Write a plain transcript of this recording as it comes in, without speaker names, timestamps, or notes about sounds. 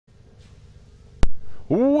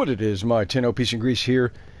What it is, my 10 Peace and Grease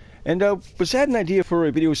here, and was had an idea for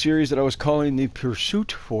a video series that I was calling The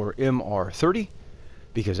Pursuit for MR30,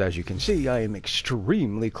 because as you can see, I am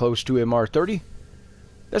extremely close to MR30.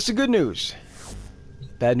 That's the good news.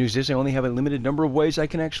 Bad news is I only have a limited number of ways I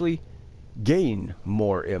can actually gain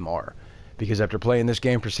more MR, because after playing this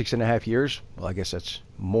game for 6.5 years, well, I guess that's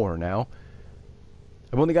more now,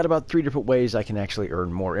 I've only got about 3 different ways I can actually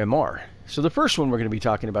earn more MR. So the first one we're going to be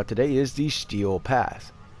talking about today is the Steel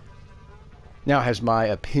Path. Now, has my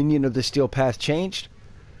opinion of the Steel Path changed?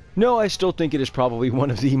 No, I still think it is probably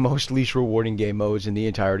one of the most least rewarding game modes in the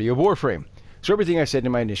entirety of Warframe. So everything I said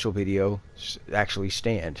in my initial video actually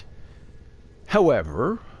stand.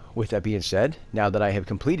 However, with that being said, now that I have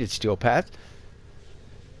completed Steel Path,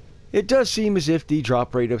 it does seem as if the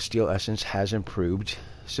drop rate of Steel Essence has improved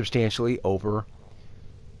substantially over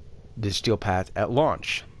the Steel Path at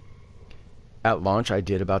launch. At launch, I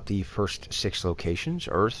did about the first 6 locations: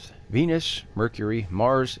 Earth, Venus, Mercury,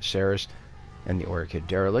 Mars, Ceres, and the Orchid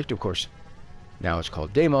Derelict. Of course, now it's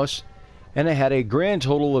called Deimos. And I had a grand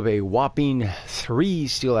total of a whopping 3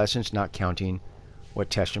 Steel Essence, not counting what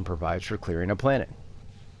Testion provides for clearing a planet.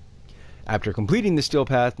 After completing the Steel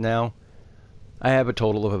Path now, I have a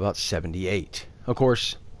total of about 78. Of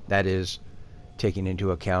course, that is taking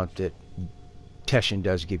into account that Testion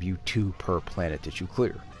does give you 2 per planet that you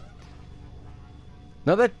clear.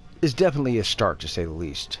 Now that is definitely a start, to say the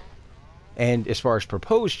least. And as far as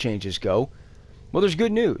proposed changes go, well, there's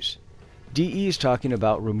good news. DE is talking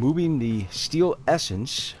about removing the Steel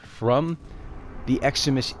Essence from the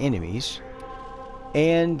Eximus enemies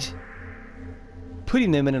and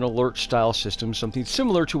putting them in an alert style system, something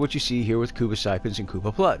similar to what you see here with Koopa Siphons and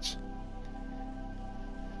Koopa Floods.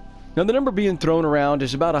 Now, the number being thrown around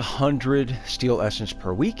is about 100 Steel Essence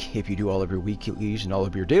per week if you do all of your weeklies and all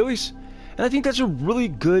of your dailies. And I think that's a really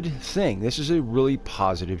good thing. This is a really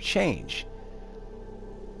positive change.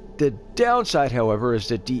 The downside, however, is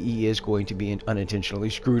that DE is going to be unintentionally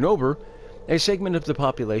screwing over a segment of the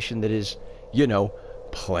population that is, you know,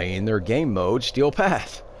 playing their game mode Steel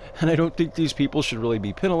Path. And I don't think these people should really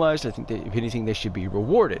be penalized. I think that, if anything, they should be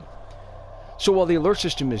rewarded. So while the alert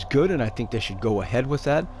system is good, and I think they should go ahead with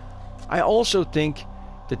that, I also think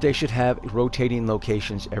that they should have rotating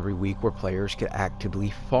locations every week where players can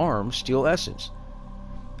actively farm Steel Essence.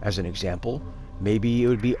 As an example, maybe it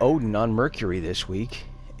would be Odin on Mercury this week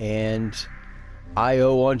and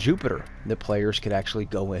Io on Jupiter. The players could actually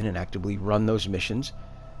go in and actively run those missions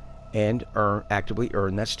and actively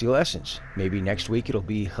earn that Steel Essence. Maybe next week it'll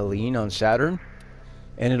be Helene on Saturn,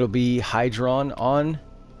 and it'll be Hydron on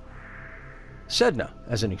Sedna,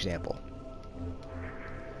 as an example.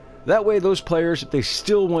 That way, those players, if they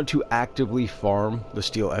still want to actively farm the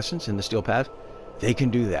Steel Essence in the Steel Path, they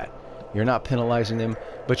can do that. You're not penalizing them,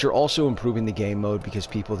 but you're also improving the game mode, because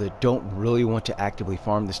people that don't really want to actively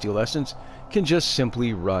farm the Steel Essence can just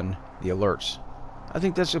simply run the alerts. I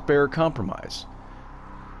think that's a fair compromise.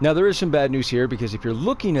 Now, there is some bad news here, because if you're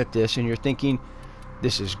looking at this and you're thinking,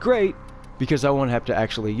 this is great, because I won't have to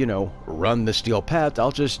actually, you know, run the Steel Path,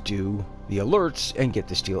 I'll just do the alerts and get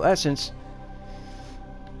the Steel Essence.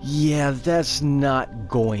 Yeah, that's not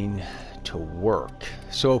going to work.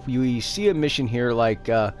 So if you see a mission here like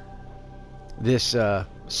this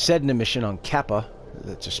Sedna mission on Kappa,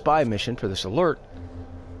 that's a spy mission for this alert,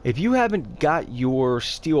 if you haven't got your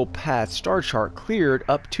Steel Path star chart cleared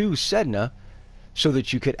up to Sedna so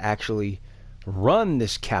that you could actually run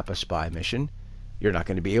this Kappa spy mission, you're not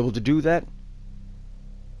going to be able to do that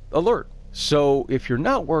alert. So if you're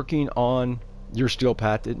not working on your Steel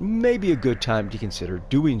Path, it may be a good time to consider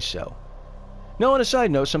doing so. Now, on a side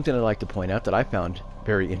note, something I'd like to point out that I found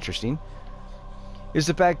very interesting is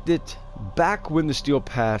the fact that back when the Steel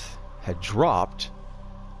Path had dropped,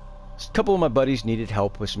 a couple of my buddies needed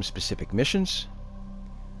help with some specific missions,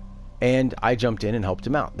 and I jumped in and helped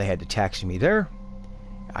them out. They had to taxi me there.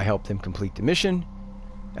 I helped them complete the mission,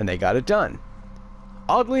 and they got it done.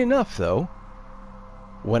 Oddly enough, though,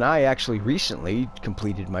 when I actually recently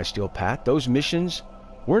completed my Steel Path, those missions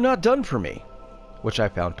were not done for me, which I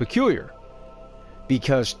found peculiar,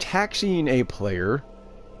 because taxiing a player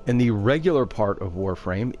in the regular part of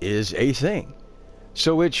Warframe is a thing.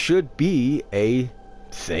 So it should be a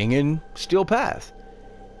thing in Steel Path.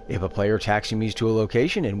 If a player taxis me to a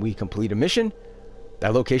location and we complete a mission,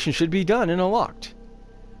 that location should be done and unlocked,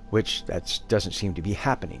 which that doesn't seem to be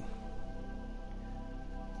happening.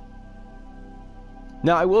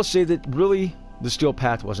 Now, I will say that really the Steel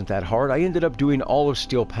Path wasn't that hard. I ended up doing all of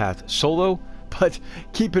Steel Path solo, but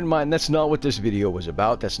keep in mind that's not what this video was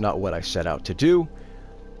about. That's not what I set out to do.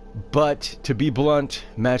 But to be blunt,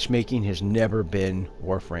 matchmaking has never been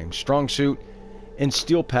Warframe's strong suit, and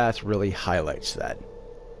Steel Path really highlights that.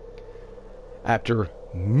 After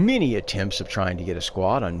many attempts of trying to get a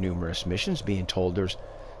squad on numerous missions, being told there's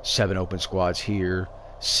 7 open squads here,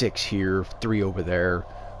 6 here, 3 over there,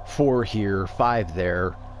 4 here, 5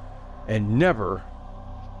 there, and never,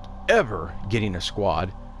 ever getting a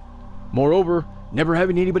squad. Moreover, never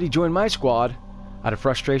having anybody join my squad. Out of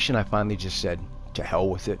frustration, I finally just said, to hell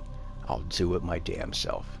with it, I'll do it my damn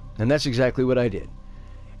self. And that's exactly what I did.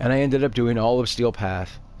 And I ended up doing all of Steel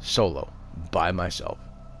Path solo, by myself.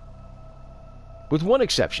 With one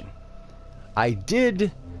exception. I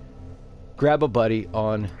did grab a buddy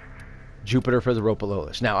on Jupiter for the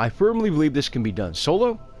Ropalolis. Now, I firmly believe this can be done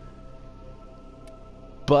solo,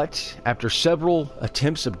 but after several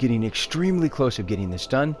attempts of getting extremely close of getting this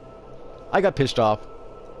done, I got pissed off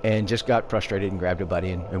and just got frustrated and grabbed a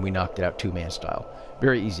buddy, and we knocked it out 2-man style.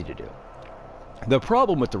 Very easy to do. The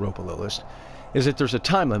problem with the Ropalolis is that there's a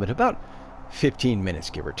time limit, about 15 minutes,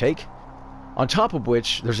 give or take, on top of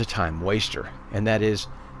which there's a time waster, and that is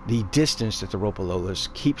the distance that the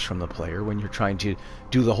Ropalolis keeps from the player when you're trying to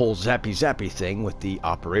do the whole zappy thing with the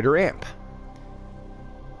operator amp.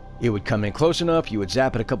 It would come in close enough, you would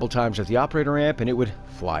zap it a couple times with the operator amp, and it would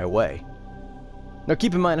fly away. Now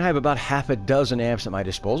keep in mind, I have about half a dozen amps at my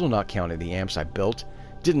disposal, not counting the amps I built,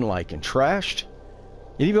 didn't like, and trashed.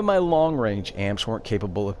 And even my long-range amps weren't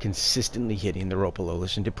capable of consistently hitting the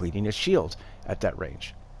Ropalolis and depleting its shields at that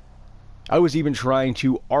range. I was even trying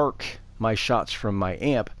to arc my shots from my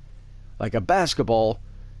amp like a basketball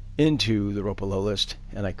into the Ropalolis,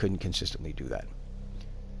 and I couldn't consistently do that.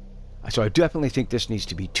 So I definitely think this needs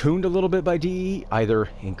to be tuned a little bit by DE, either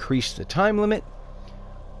increase the time limit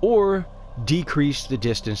or decrease the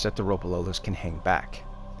distance that the Ropalolis can hang back.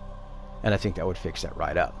 And I think that would fix that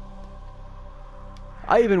right up.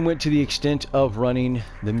 I even went to the extent of running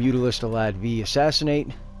the Mutalist Alad V Assassinate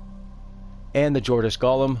and the Jordis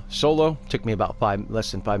Golem solo. Took me about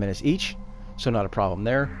less than 5 minutes each, so not a problem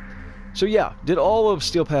there. So yeah, did all of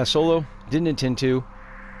Steel Path solo, didn't intend to,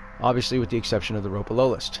 obviously with the exception of the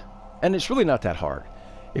Ropalolis. And it's really not that hard.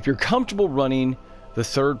 If you're comfortable running the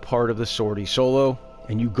third part of the sortie solo,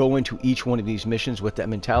 and you go into each one of these missions with that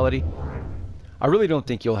mentality, I really don't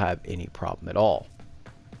think you'll have any problem at all.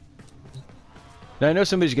 Now, I know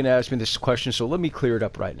somebody's going to ask me this question, so let me clear it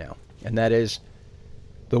up right now. And that is,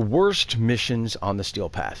 the worst missions on the Steel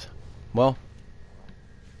Path. Well,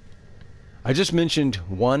 I just mentioned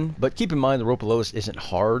one, but keep in mind the Ropalolis isn't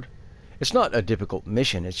hard. It's not a difficult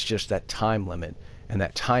mission, it's just that time limit and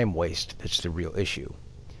that time waste that's the real issue.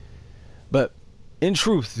 But in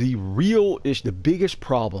truth, the biggest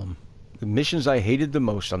problem, the missions I hated the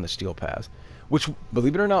most on the Steel Path, which,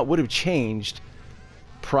 believe it or not, would have changed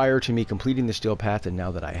prior to me completing the Steel Path and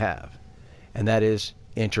now that I have, and that is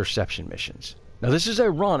interception missions. Now, this is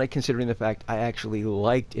ironic considering the fact I actually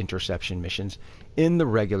liked interception missions in the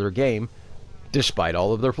regular game, despite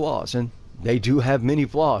all of their flaws, and they do have many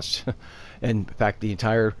flaws. And in fact, the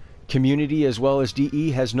entire community as well as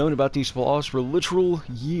DE has known about these flaws for literal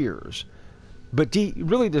years. But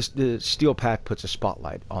really, the Steel Path puts a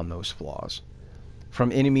spotlight on those flaws.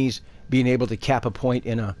 From enemies being able to cap a point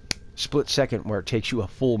in a split second where it takes you a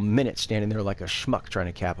full minute standing there like a schmuck trying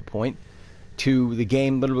to cap a point, to the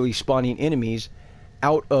game literally spawning enemies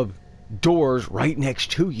out of doors right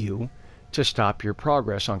next to you to stop your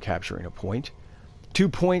progress on capturing a point, 2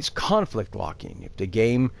 points conflict locking. If the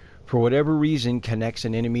game, for whatever reason, connects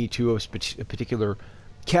an enemy to a particular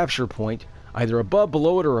capture point, either above,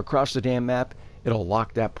 below it, or across the damn map, it'll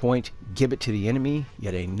lock that point, give it to the enemy,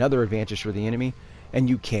 yet another advantage for the enemy, and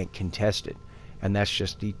you can't contest it. And that's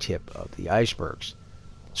just the tip of the icebergs.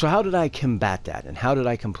 So how did I combat that, and how did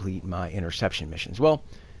I complete my interception missions? Well,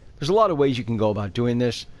 there's a lot of ways you can go about doing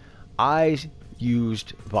this. I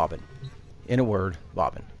used Bobbin. In a word,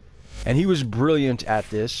 Bobbin. And he was brilliant at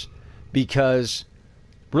this, because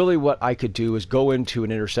really what I could do is go into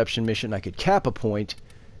an interception mission, I could cap a point.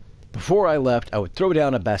 Before I left, I would throw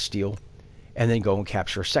down a Bastille, and then go and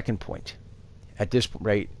capture a second point. At this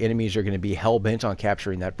rate, enemies are going to be hell-bent on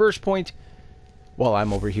capturing that first point, while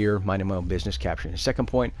I'm over here minding my own business capturing the second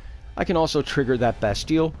point. I can also trigger that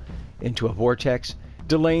Bastille into a vortex,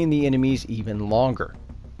 delaying the enemies even longer.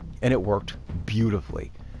 And it worked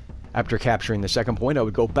beautifully. After capturing the second point, I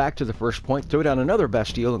would go back to the first point, throw down another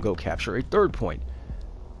Bastille, and go capture a third point.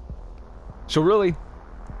 So really,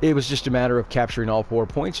 it was just a matter of capturing all 4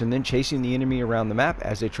 points and then chasing the enemy around the map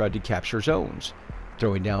as they tried to capture zones.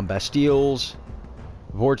 Throwing down Bastilles,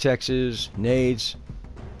 vortexes, nades.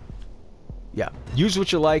 Yeah, use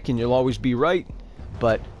what you like and you'll always be right,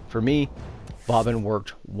 but for me, Bobbin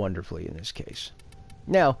worked wonderfully in this case.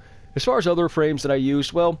 Now, as far as other frames that I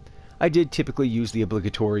used, well, I did typically use the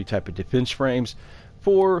obligatory type of defense frames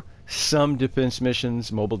for some defense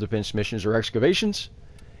missions, mobile defense missions, or excavations.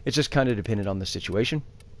 It just kind of depended on the situation.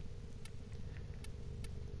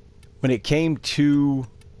 When it came to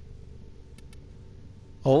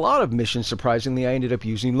a lot of missions, surprisingly, I ended up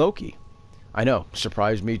using Loki. I know,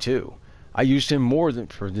 surprised me too. I used him more than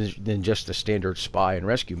just the standard spy and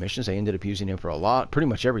rescue missions. I ended up using him for a lot, pretty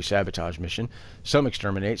much every sabotage mission. Some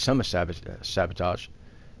exterminate, some sabotage,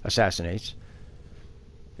 assassinates.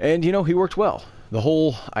 And, you know, he worked well. The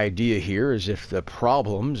whole idea here is if the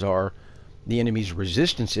problems are the enemy's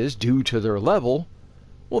resistances due to their level,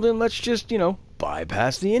 well then let's just, you know,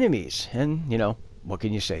 bypass the enemies. And, you know, what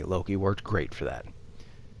can you say? Loki worked great for that.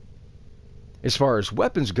 As far as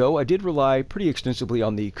weapons go, I did rely pretty extensively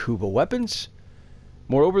on the Kuba weapons.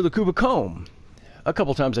 Moreover, the Kuba comb. A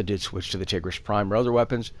couple times I did switch to the Tigris Prime or other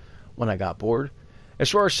weapons when I got bored.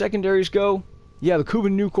 As far as secondaries go, yeah, the Kuba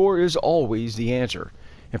Nucor is always the answer.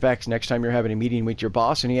 In fact, next time you're having a meeting with your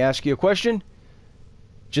boss and he asks you a question,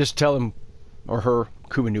 just tell him or her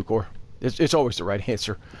Kuba Nucor. It's always the right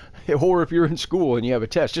answer. Or if you're in school and you have a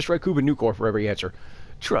test, just write Kuba Nucor for every answer.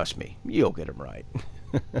 Trust me, you'll get them right.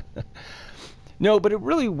 No, but it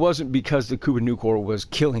really wasn't because the Kuba Nucor was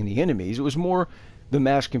killing the enemies. It was more the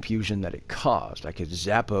mass confusion that it caused. I could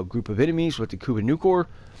zap a group of enemies with the Kuba Nucor,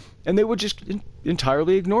 and they would just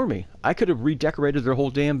entirely ignore me. I could have redecorated their whole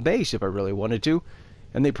damn base if I really wanted to,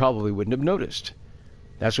 and they probably wouldn't have noticed.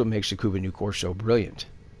 That's what makes the Kuba Nucor so brilliant.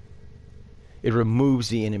 It removes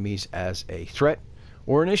the enemies as a threat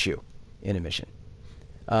or an issue in a mission.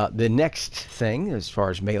 The next thing, as far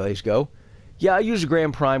as melees go, yeah, I use the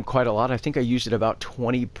Grand Prime quite a lot. I think I used it about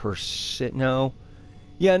 20%. No.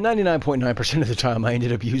 Yeah, 99.9% of the time I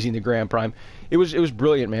ended up using the Grand Prime. It was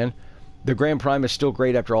brilliant, man. The Grand Prime is still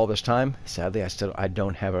great after all this time. Sadly, I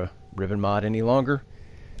don't have a Riven mod any longer,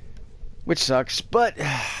 which sucks, but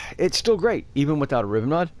it's still great. Even without a Riven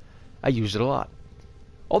mod, I used it a lot.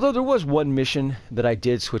 Although there was one mission that I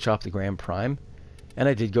did switch off the Grand Prime, and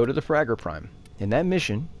I did go to the Fragger Prime. And that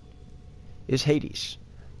mission is Hades.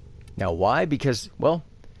 Now, why? Because, well,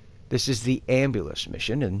 this is the Ambulance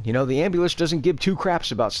mission, and, you know, the Ambulance doesn't give two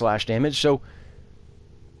craps about slash damage, so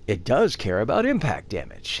it does care about impact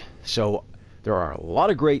damage. So there are a lot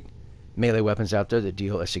of great melee weapons out there that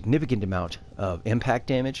deal a significant amount of impact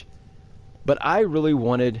damage, but I really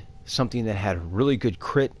wanted something that had really good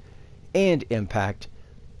crit and impact,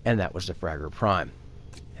 and that was the Fragger Prime.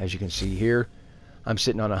 As you can see here, I'm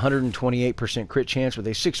sitting on a 128% crit chance with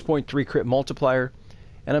a 6.3 crit multiplier,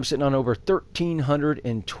 and I'm sitting on over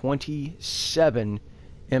 1,327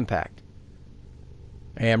 impact.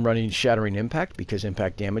 I am running Shattering Impact because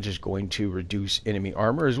impact damage is going to reduce enemy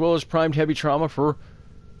armor, as well as Primed Heavy Trauma for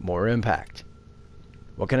more impact.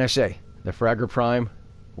 What can I say? The Fragger Prime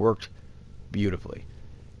worked beautifully.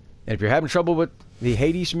 And if you're having trouble with the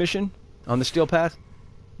Hades mission on the Steel Path,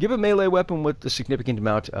 give a melee weapon with a significant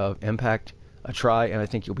amount of impact a try, and I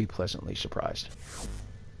think you'll be pleasantly surprised.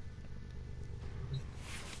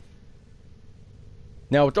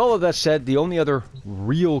 Now, with all of that said, the only other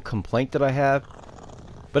real complaint that I have,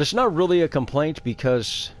 but it's not really a complaint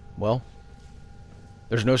because, well,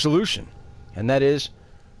 there's no solution, and that is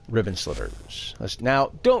ribbon slivers.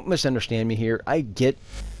 Now, don't misunderstand me here. I get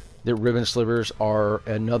that ribbon slivers are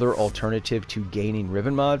another alternative to gaining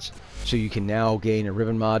ribbon mods, so you can now gain a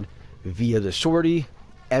ribbon mod via the sortie,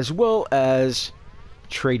 as well as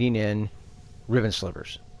trading in ribbon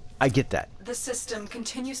slivers. I get that. The system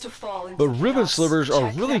continues to fall into but ribbon slivers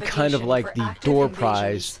are Check really kind of navigation like for the active door invasions.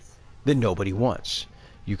 prize that nobody wants.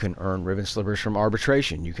 You can earn ribbon slivers from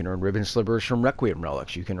arbitration. You can earn ribbon slivers from Requiem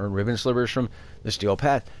relics. You can earn ribbon slivers from the Steel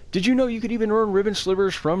Path. Did you know you could even earn ribbon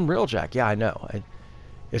slivers from Railjack? Yeah, I know.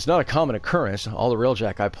 It's not a common occurrence. All the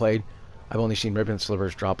Railjack I played, I've only seen ribbon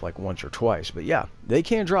slivers drop like once or twice. But yeah, they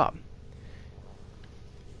can drop.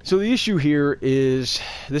 So the issue here is,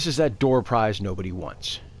 this is that door prize nobody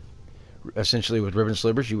wants. Essentially, with ribbon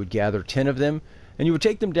slivers, you would gather 10 of them, and you would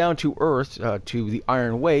take them down to Earth, to the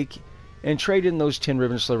Iron Wake, and trade in those 10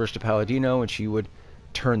 ribbon slivers to Palladino, and she would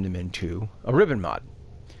turn them into a ribbon mod.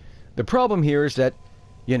 The problem here is that,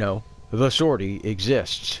 you know, the sortie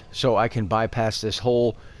exists, so I can bypass this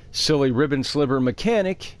whole silly ribbon sliver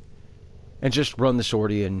mechanic and just run the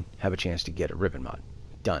sortie and have a chance to get a ribbon mod.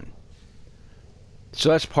 Done. So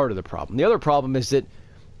that's part of the problem. The other problem is that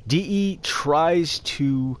DE tries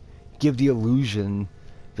to give the illusion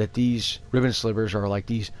that these ribbon slivers are like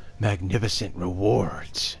these magnificent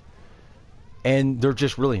rewards. And they're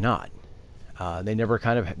just really not. They never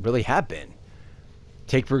kind of really have been.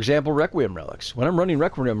 Take, for example, Requiem relics. When I'm running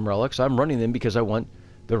Requiem relics, I'm running them because I want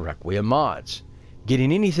the Requiem mods.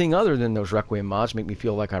 Getting anything other than those Requiem mods make me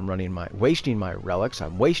feel like I'm wasting my relics,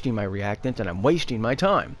 I'm wasting my reactant, and I'm wasting my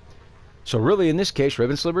time. So really, in this case,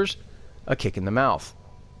 Ribbon Slivers, a kick in the mouth.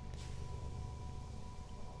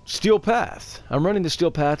 Steel Path. I'm running the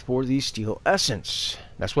Steel Path for the Steel Essence.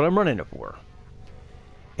 That's what I'm running it for.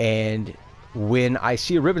 And when I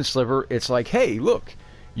see a Ribbon Sliver, it's like, hey, look,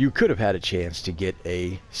 you could have had a chance to get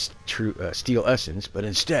a true Steel Essence, but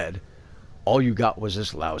instead, all you got was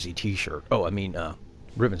this lousy t-shirt. Oh, I mean,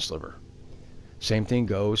 Ribbon Sliver. Same thing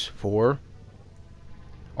goes for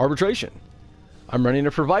Arbitration. I'm running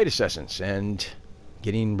it for Vitus Essence, and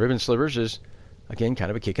getting Ribbon Slivers is, again, kind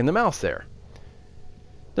of a kick in the mouth there.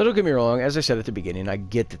 Now, don't get me wrong, as I said at the beginning, I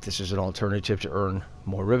get that this is an alternative to earn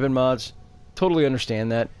more Ribbon mods. Totally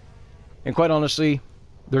understand that. And quite honestly,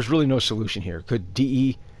 there's really no solution here. Could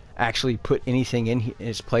DE actually put anything in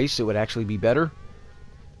its place that would actually be better?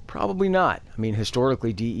 Probably not. I mean,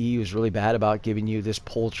 historically, DE was really bad about giving you this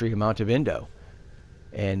paltry amount of endo.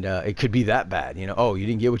 And it could be that bad. You know, oh, you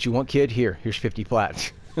didn't get what you want, kid? Here's 50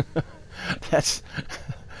 plats. That's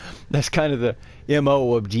kind of the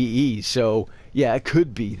MO of DE. So, yeah, it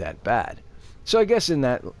could be that bad. So I guess in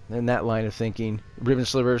that line of thinking, Ribbon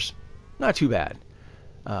Slivers, not too bad.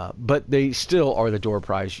 But they still are the door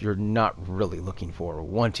prize you're not really looking for or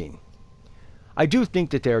wanting. I do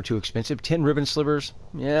think that they are too expensive. 10 Ribbon Slivers,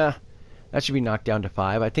 yeah, that should be knocked down to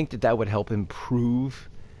 5. I think that would help improve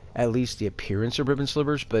at least the appearance of Ribbon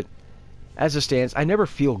Slivers, but as it stands, I never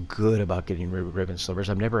feel good about getting Ribbon Slivers.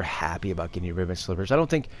 I'm never happy about getting Ribbon Slivers. I don't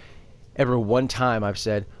think ever one time I've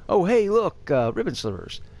said, oh, hey, look, Ribbon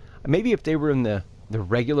Slivers. Maybe if they were in the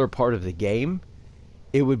regular part of the game,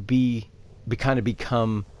 it would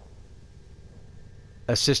become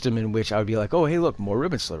a system in which I would be like, oh, hey, look, more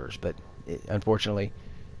Ribbon Slivers, but unfortunately,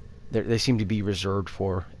 they seem to be reserved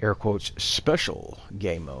for, air quotes, special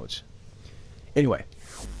game modes. Anyway,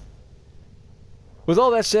 with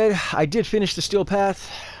all that said, I did finish the Steel Path.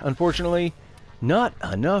 Unfortunately, not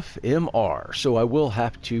enough MR, so I will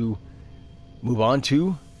have to move on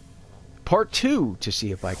to Part 2 to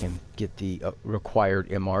see if I can get the required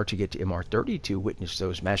MR to get to MR30 to witness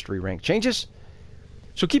those mastery rank changes.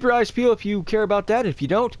 So keep your eyes peeled if you care about that. If you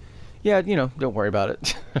don't, yeah, you know, don't worry about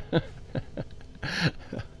it.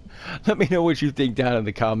 Let me know what you think down in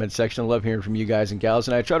the comment section. I love hearing from you guys and gals,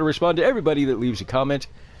 and I try to respond to everybody that leaves a comment.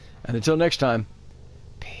 And until next time,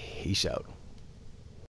 peace out.